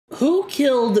Who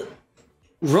killed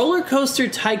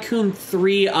Rollercoaster Tycoon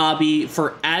 3 Obby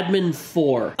for Admin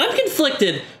 4? I'm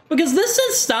conflicted because this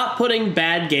says stop putting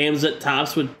bad games at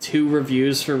tops with 2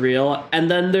 reviews for real,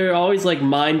 and then they're always like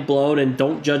mind blown and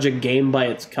don't judge a game by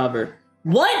its cover.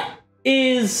 What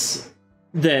is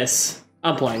this?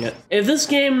 I'm playing it. If this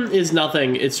game is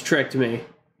nothing, it's tricked me.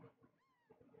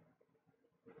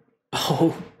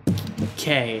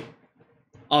 Okay.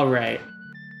 Alright.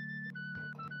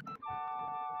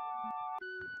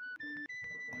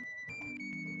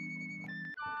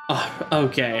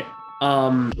 Okay.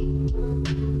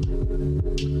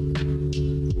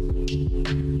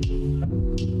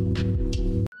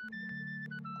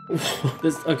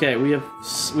 Okay,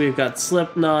 we've got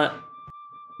Slipknot.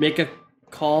 Make a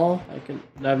call. I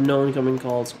have no incoming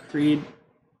calls. Creed.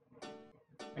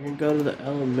 I can go to the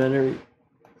elementary.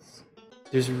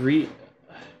 There's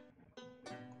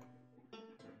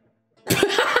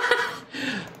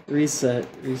reset.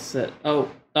 Oh.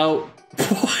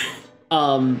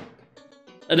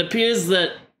 It appears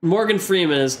that Morgan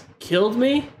Freeman has killed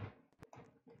me.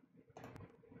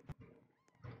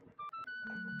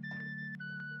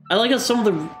 I like how some of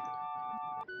the...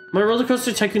 My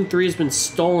Rollercoaster Tycoon 3 has been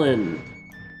stolen.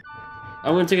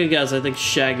 I'm gonna take a guess. I think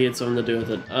Shaggy had something to do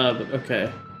with it. But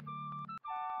okay.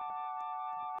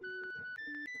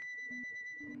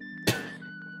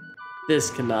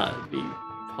 This cannot be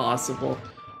possible.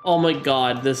 Oh my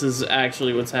god, this is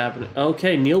actually what's happening.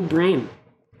 Okay, Neil Breen.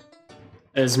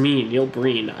 As me, Neil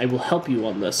Breen. I will help you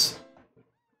on this.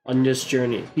 On this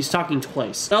journey. He's talking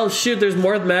twice. Oh shoot, there's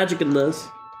more magic in this.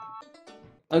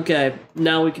 Okay,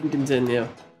 now we can continue.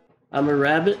 I'm a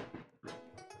rabbit.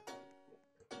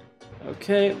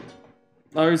 Okay.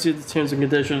 Always read the terms and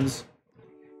conditions.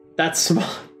 That's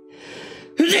Smosh.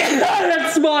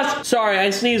 That's Smosh! Sorry, I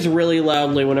sneeze really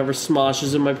loudly whenever Smosh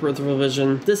is in my peripheral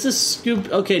vision. This is Scoop.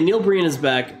 Okay, Neil Breen is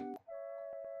back.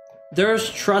 There's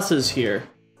trusses here.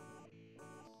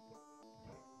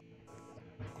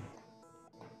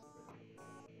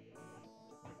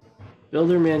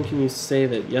 Builder man, can you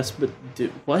save it? Yes, but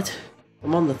what?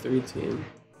 I'm on the 3 team.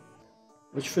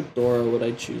 Which fedora would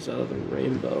I choose out of the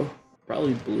rainbow?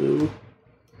 Probably blue.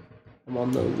 I'm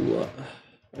on the...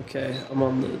 Okay, I'm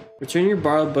on the... Return your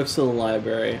borrowed books to the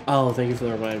library. Oh, thank you for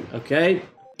the reminder. Okay.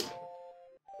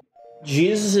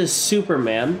 Jesus is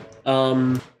Superman.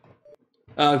 Okay,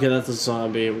 that's a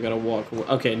zombie. We gotta walk away.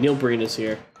 Okay, Neil Breen is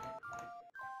here.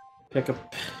 Pick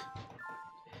up...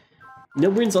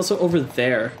 Neil Breen's also over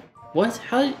there. What?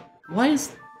 How? Why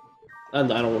is... I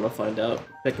don't want to find out.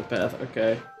 Pick a path.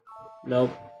 Okay.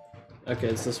 Nope. Okay,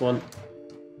 it's this one.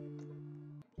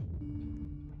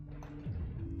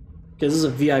 Okay, this is a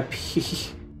VIP.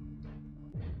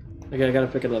 Okay, I gotta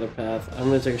pick another path. I'm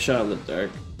gonna take a shot in the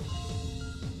dark.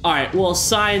 Alright, well,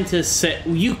 scientists say...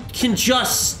 You can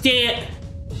just stand...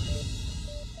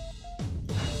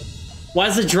 Why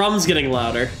is the drums getting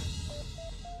louder?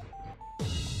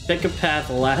 Pick a path,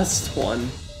 last one.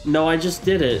 No, I just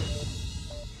did it.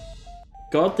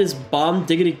 Go up this bomb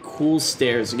diggity cool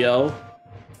stairs, yo.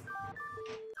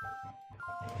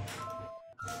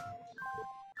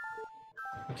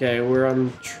 Okay, we're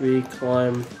on tree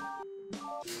climb.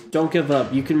 Don't give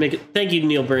up. You can make it. Thank you,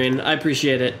 Neil Breen. I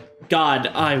appreciate it. God,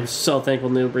 I'm so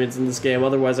thankful Neil Breen's in this game.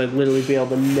 Otherwise, I'd literally be able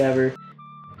to never...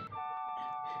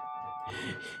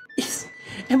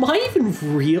 Am I even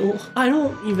real? I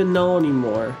don't even know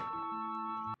anymore.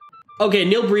 Okay,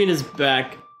 Neil Breen is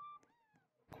back.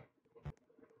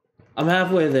 I'm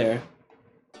halfway there.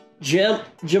 Jump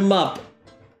up.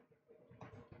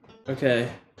 Okay.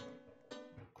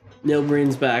 Neil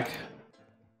Breen's back.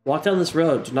 Walk down this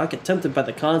road. Do not get tempted by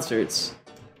the concerts.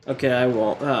 Okay, I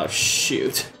won't. Oh,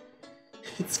 shoot.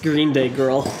 It's Green Day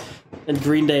Girl. And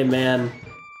Green Day Man.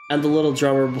 And the little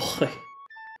drummer boy.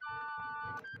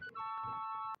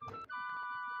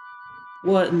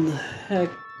 What in the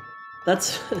heck?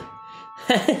 That's...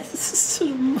 This is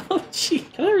an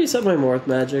emoji. Can I reset my Morph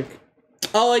Magic?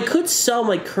 Oh, I could sell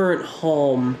my current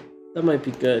home. That might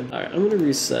be good. Alright, I'm gonna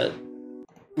reset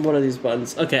one of these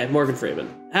buttons. Okay, Morgan Freeman.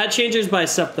 Hat changers by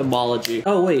septimology.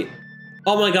 Oh, wait.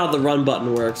 Oh my god, the run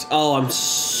button works. Oh, I'm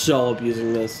so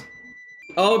abusing this.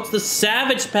 Oh, it's the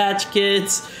Savage Patch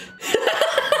Kids.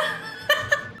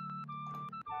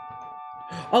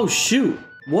 Oh, shoot.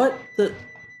 What the...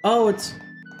 Oh, it's...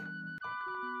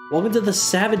 Welcome to the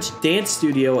Savage Dance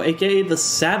Studio, aka the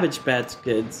Savage Patch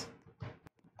Kids.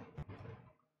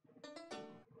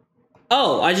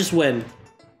 Oh, I just win.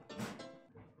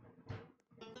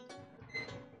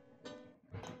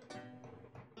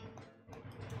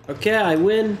 Okay, I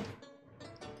win.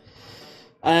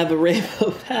 I have a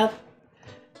rainbow path.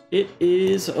 It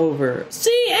is over.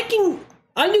 See,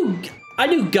 I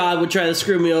knew God would try to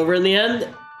screw me over in the end.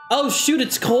 Oh shoot,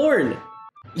 it's corn.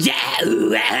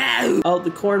 Yeah. Oh,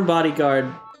 the corn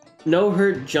bodyguard. No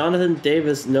hurt, Jonathan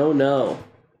Davis. No.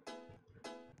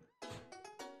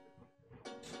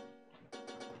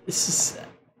 This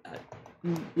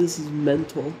is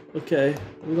mental. Okay,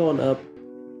 I'm going up.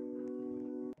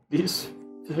 These.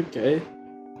 Okay.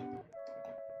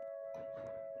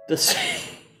 This.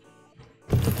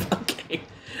 Okay.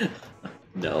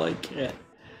 No, I can't.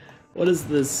 What is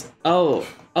this? Oh,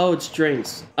 it's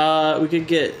drinks. We could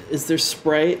get. Is there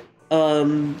Sprite?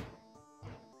 Okay,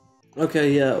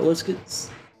 yeah. Let's get.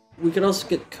 We can also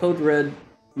get Code Red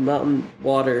Mountain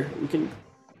Water. We can.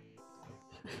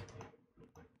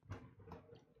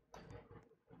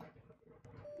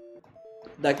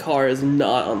 That car is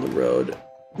not on the road,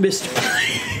 Mr.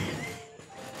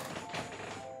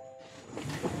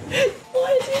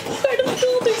 Why is he part of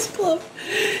Builders Club?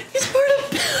 He's part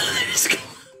of Builders Club.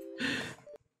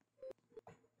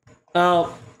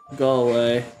 Oh, go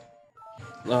away.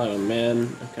 Oh man,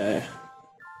 okay.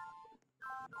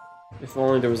 If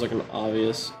only there was like an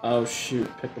obvious. Oh shoot,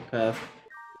 pick a path.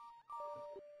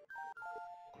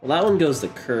 Well, that one goes to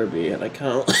Kirby, and I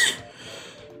kind of.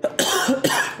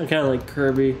 I kind of like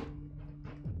Kirby.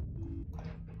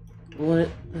 What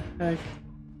the heck?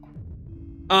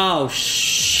 Oh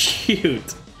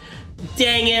shoot!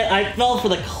 Dang it! I fell for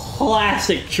the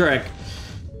classic trick.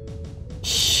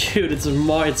 Shoot!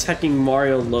 It's hecking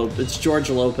Mario Lopez. It's George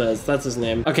Lopez. That's his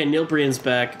name. Okay, Neil Brien's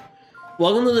back.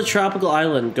 Welcome to the tropical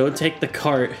island. Go take the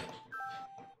cart.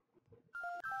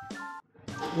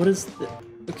 What is the?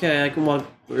 Okay, I can walk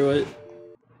through it.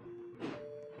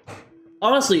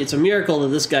 Honestly, it's a miracle that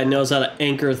this guy knows how to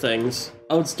anchor things.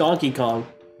 Oh, it's Donkey Kong.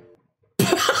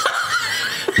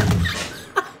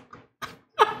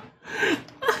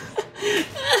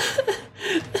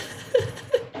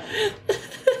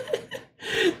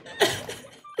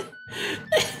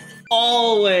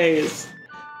 Always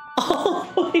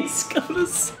go to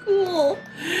school.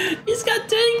 He's got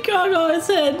Donkey Kong on his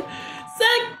head. Is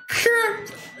that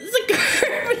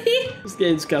Kirby? This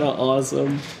game's kind of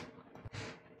awesome.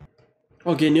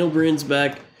 Okay, Neil Brien's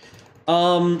back.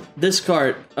 This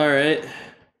cart. Alright.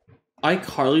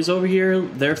 iCarly's over here.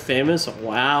 They're famous.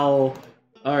 Wow.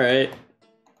 Alright.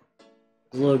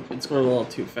 Look, it's going a little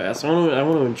too fast. I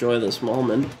want to enjoy this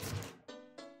moment.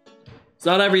 It's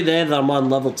not every day that I'm on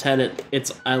level 10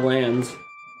 I land.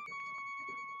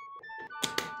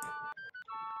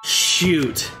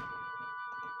 Shoot.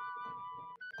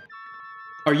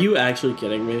 Are you actually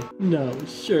kidding me? No,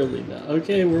 surely not.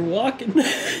 Okay, we're walking.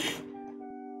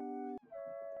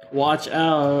 Watch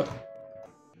out.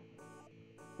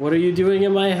 What are you doing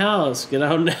in my house? Get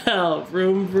out now.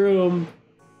 Vroom, vroom.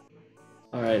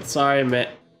 Alright, sorry, man.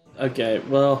 Okay,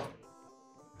 well.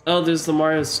 Oh, there's the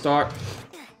Mario Star.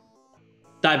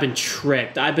 I've been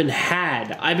tricked. I've been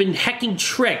had. I've been hecking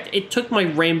tricked. It took my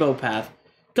rainbow path.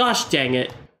 Gosh dang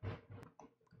it.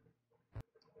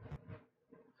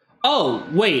 Oh,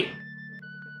 wait.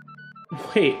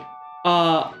 Wait.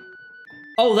 Oh,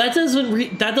 that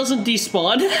doesn't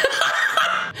despawn.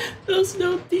 There's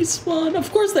no despawn.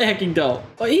 Of course they hecking don't.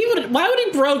 Why would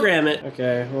he program it?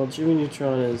 Okay, well, Jimmy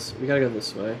Neutron is... We gotta go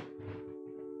this way.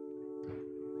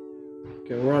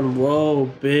 Okay, we're on Whoa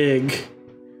Big.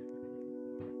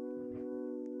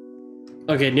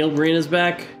 Okay, Neil Breen is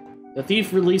back. The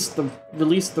thief released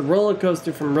the roller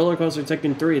coaster from Rollercoaster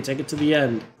Tycoon 3. Take it to the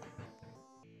end.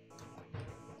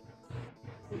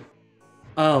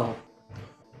 Oh.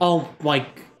 Oh my...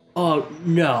 Oh,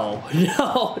 no.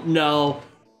 No.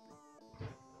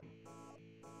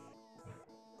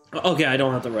 Okay, I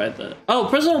don't have to ride that. Oh,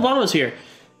 President Obama's here.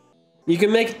 You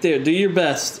can make it there. Do your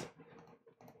best.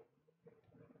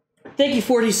 Thank you,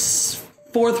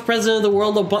 44th President of the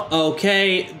World, Obama.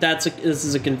 Okay, this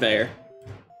is a conveyor.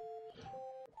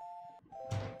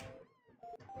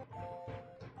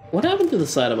 What happened to the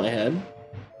side of my head?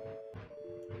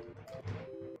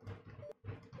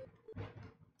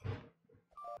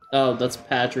 Oh, that's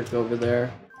Patrick over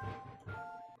there.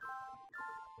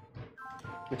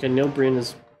 Okay, Neil Breen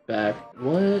is back.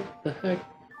 What the heck?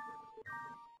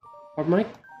 Are my...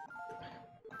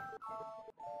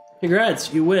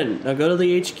 Congrats, you win. Now go to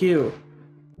the HQ.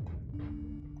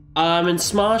 I'm in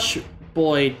Smosh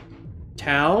Boy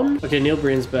Town. Okay, Neil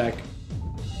Breen's back.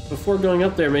 Before going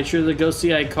up there, make sure to go see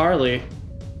iCarly.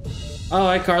 Oh,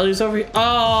 iCarly's over here.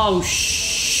 Oh,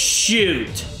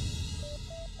 shoot.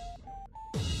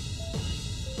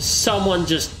 Someone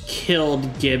just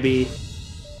killed Gibby.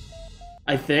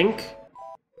 I think.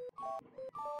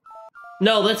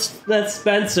 No, that's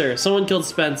Spencer. Someone killed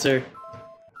Spencer.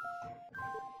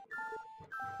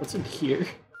 What's in here?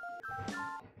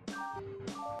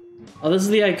 Oh, this is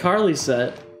the iCarly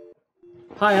set.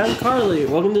 Hi, I'm Carly.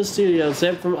 Welcome to the studio.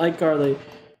 Sam from iCarly.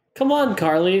 Come on,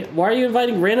 Carly. Why are you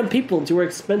inviting random people to our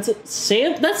expensive...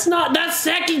 Sam? That's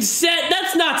second set.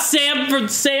 That's not Sam from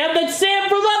Sam. That's Sam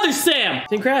from other Sam.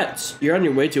 Congrats. You're on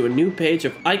your way to a new page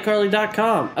of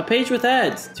iCarly.com. A page with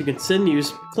ads. To continue,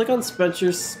 click on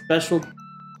Spencer's special...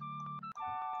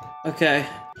 Okay.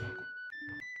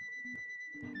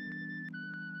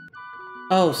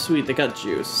 Oh, sweet. They got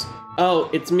juice. Oh,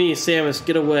 it's me, Samus.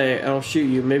 Get away. I'll shoot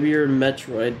you. Maybe you're in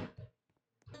Metroid.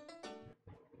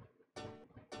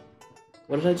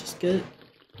 What did I just get?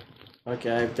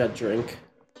 Okay, I've got drink.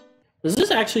 Does this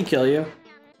actually kill you?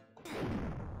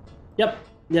 Yep.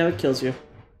 Yeah, it kills you.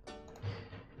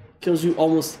 Kills you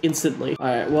almost instantly.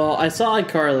 Alright, well, I saw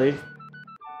iCarly.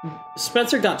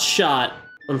 Spencer got shot,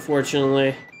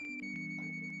 unfortunately.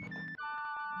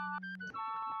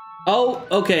 Oh,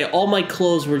 okay, all my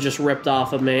clothes were just ripped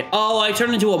off of me. Oh, I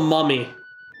turned into a mummy.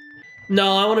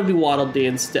 No, I want to be Waddle Dee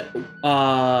instead.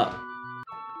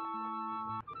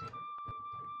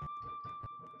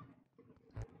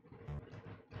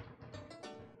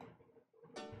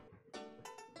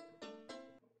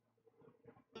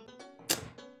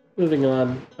 Moving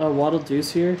on. Oh, Waddle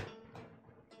Dee's here?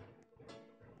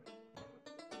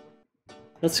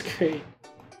 That's great.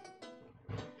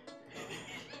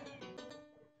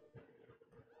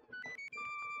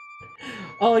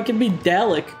 Oh, I can be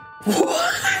Dalek.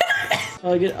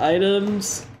 Oh, I get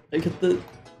items. I got the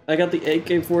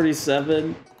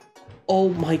AK-47. Oh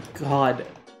my god.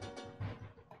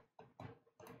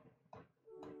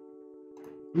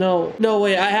 No,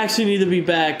 wait, I actually need to be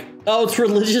back. Oh, it's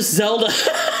Religious Zelda.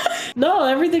 No,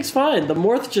 everything's fine. The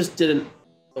morph just didn't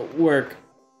work.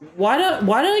 Why did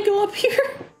I go up here?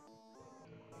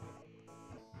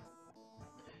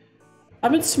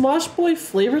 I'm in Smosh Boy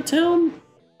Flavortown?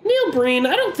 Neil Breen,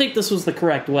 I don't think this was the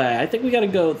correct way. I think we gotta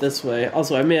go this way.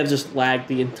 Also, I may have just lagged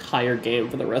the entire game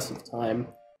for the rest of the time.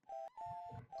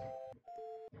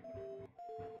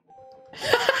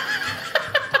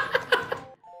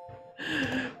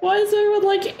 Why is everyone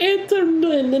like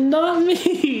Antonin and not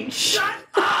me? Shut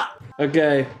up!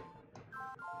 Okay.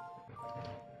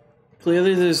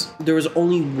 Clearly there was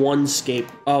only one escape.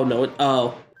 Oh no,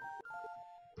 oh.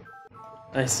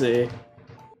 I see.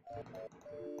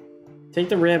 Take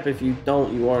the ramp. If you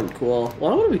don't, you aren't cool.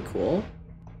 Well, I want to be cool.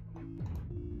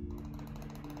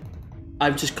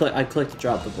 I clicked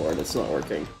drop the board. It's not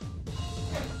working.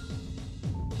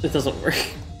 It doesn't work.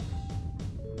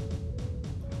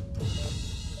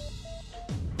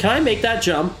 Can I make that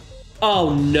jump?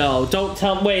 Oh no, don't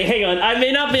tell me. Wait, hang on. I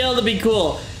may not be able to be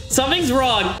cool. Something's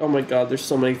wrong. Oh my god, there's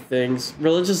so many things.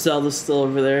 Religious Zelda's still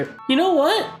over there. You know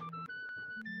what?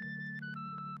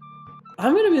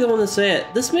 I'm gonna be the one to say it.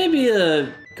 This may be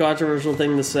a controversial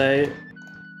thing to say,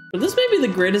 but this may be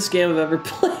the greatest game I've ever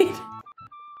played.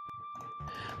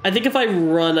 I think if I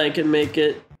run, I can make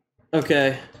it.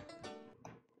 Okay.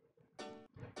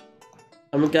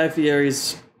 I'm in Guy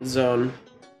Fieri's zone.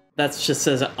 That just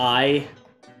says I.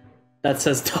 That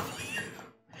says W.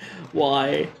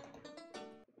 Why?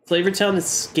 Flavortown is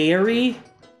scary?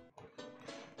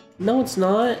 No, it's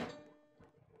not.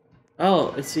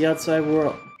 Oh, it's the outside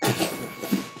world.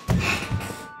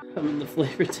 I'm in the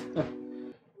Flavortown.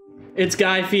 It's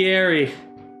Guy Fieri.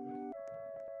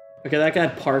 Okay, that guy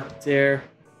parked there.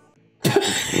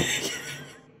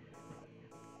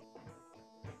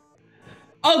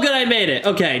 Oh, good, I made it.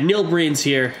 Okay, Neil Breen's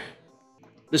here.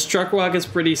 This truck walk is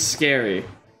pretty scary.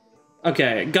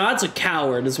 Okay, God's a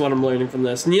coward is what I'm learning from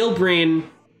this. Neil Breen,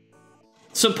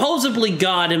 supposedly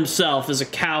God himself, is a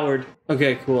coward.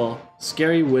 Okay, cool.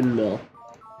 Scary windmill.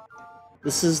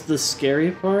 This is the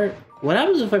scary part? What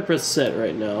happens if I press sit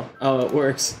right now? Oh, it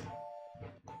works.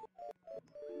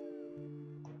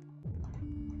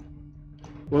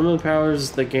 Windmill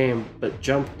powers the game, but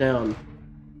jump down.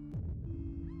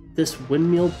 This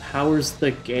windmill powers the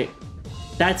game.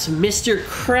 That's Mr.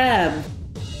 Crab!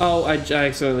 Oh, I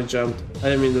accidentally jumped. I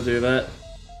didn't mean to do that.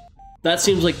 That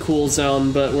seems like cool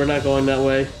zone, but we're not going that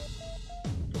way.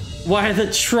 Why are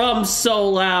the trumps so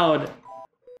loud?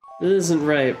 This isn't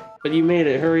right, but you made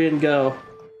it. Hurry and go.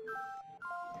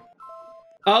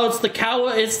 Oh, it's the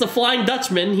it's the Flying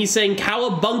Dutchman. He's saying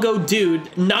cowabungo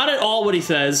dude. Not at all what he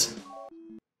says.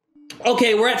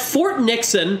 Okay, we're at Fort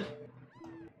Nixon.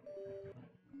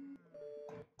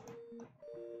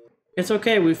 It's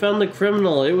okay, we found the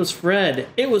criminal. It was Fred.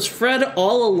 It was Fred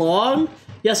all along?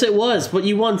 Yes, it was, but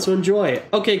you won, so enjoy it.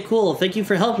 Okay, cool. Thank you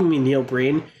for helping me, Neil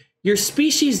Breen. Your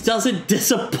species doesn't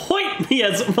disappoint me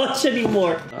as much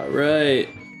anymore. All right.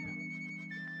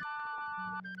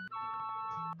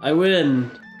 I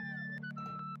win.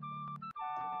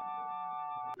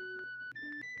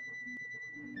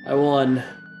 I won.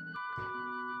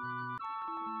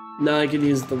 Now I can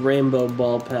use the rainbow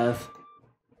ball path.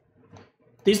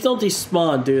 These don't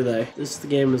despawn, do they? This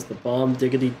game is the bomb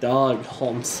diggity dog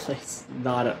home slice.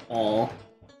 Not at all.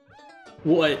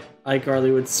 What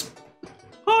iCarly would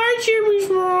Hi, Jimmy's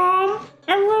mom!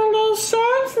 I wrote a little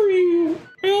song for you.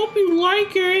 I hope you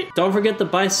like it. Don't forget to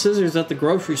buy scissors at the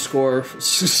grocery store for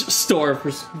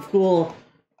school.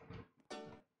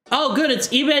 Oh, good, it's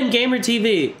eBay Gamer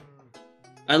TV.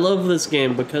 I love this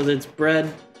game because it's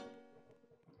bread.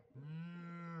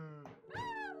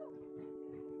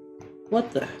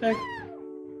 What the heck?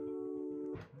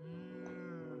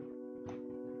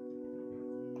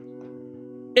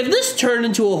 If this turned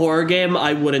into a horror game,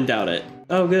 I wouldn't doubt it.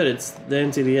 Oh good, it's the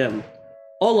NTDM.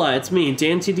 Hola, it's me,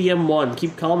 DanTDM1.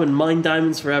 Keep calm and mine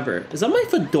diamonds forever. Is that my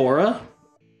fedora?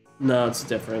 No, it's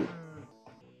different.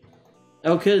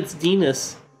 Oh good, it's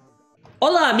Dinas.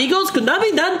 Hola amigos,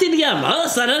 Konami DanTDM.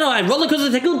 I'm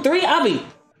Rollercoaster Tycoon 3 Obby.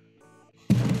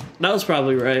 That was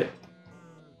probably right.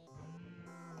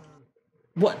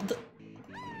 What the?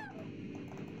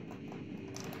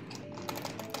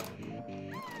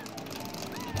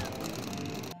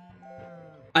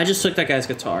 I just took that guy's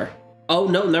guitar. Oh,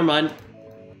 no, never mind.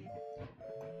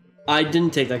 I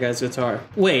didn't take that guy's guitar.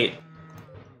 Wait.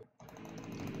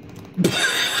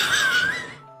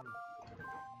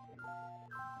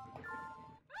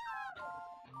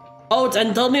 Oh, it's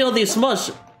Antonio the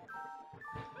Smush.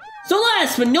 Hola,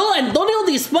 español, Antonio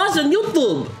the Smush on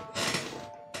YouTube.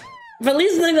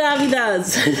 Feliz Navidad.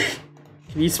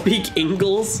 Can you speak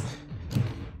Ingles?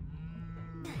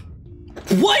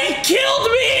 What? He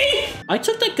killed me! I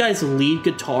took that guy's lead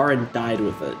guitar and died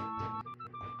with it.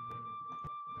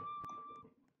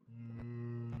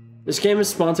 This game is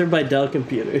sponsored by Dell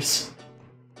Computers.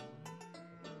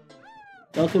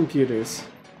 Dell Computers.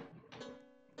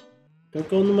 Don't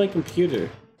go into my computer.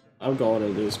 I'm going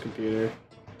into his computer.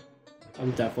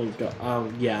 I'm definitely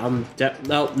yeah,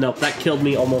 no, that killed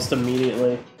me almost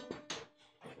immediately.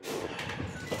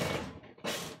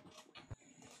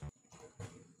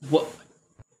 What?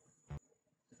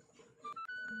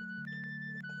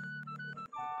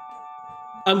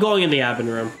 I'm going in the admin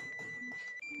room.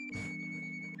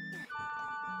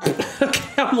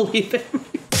 Okay, I'm leaving.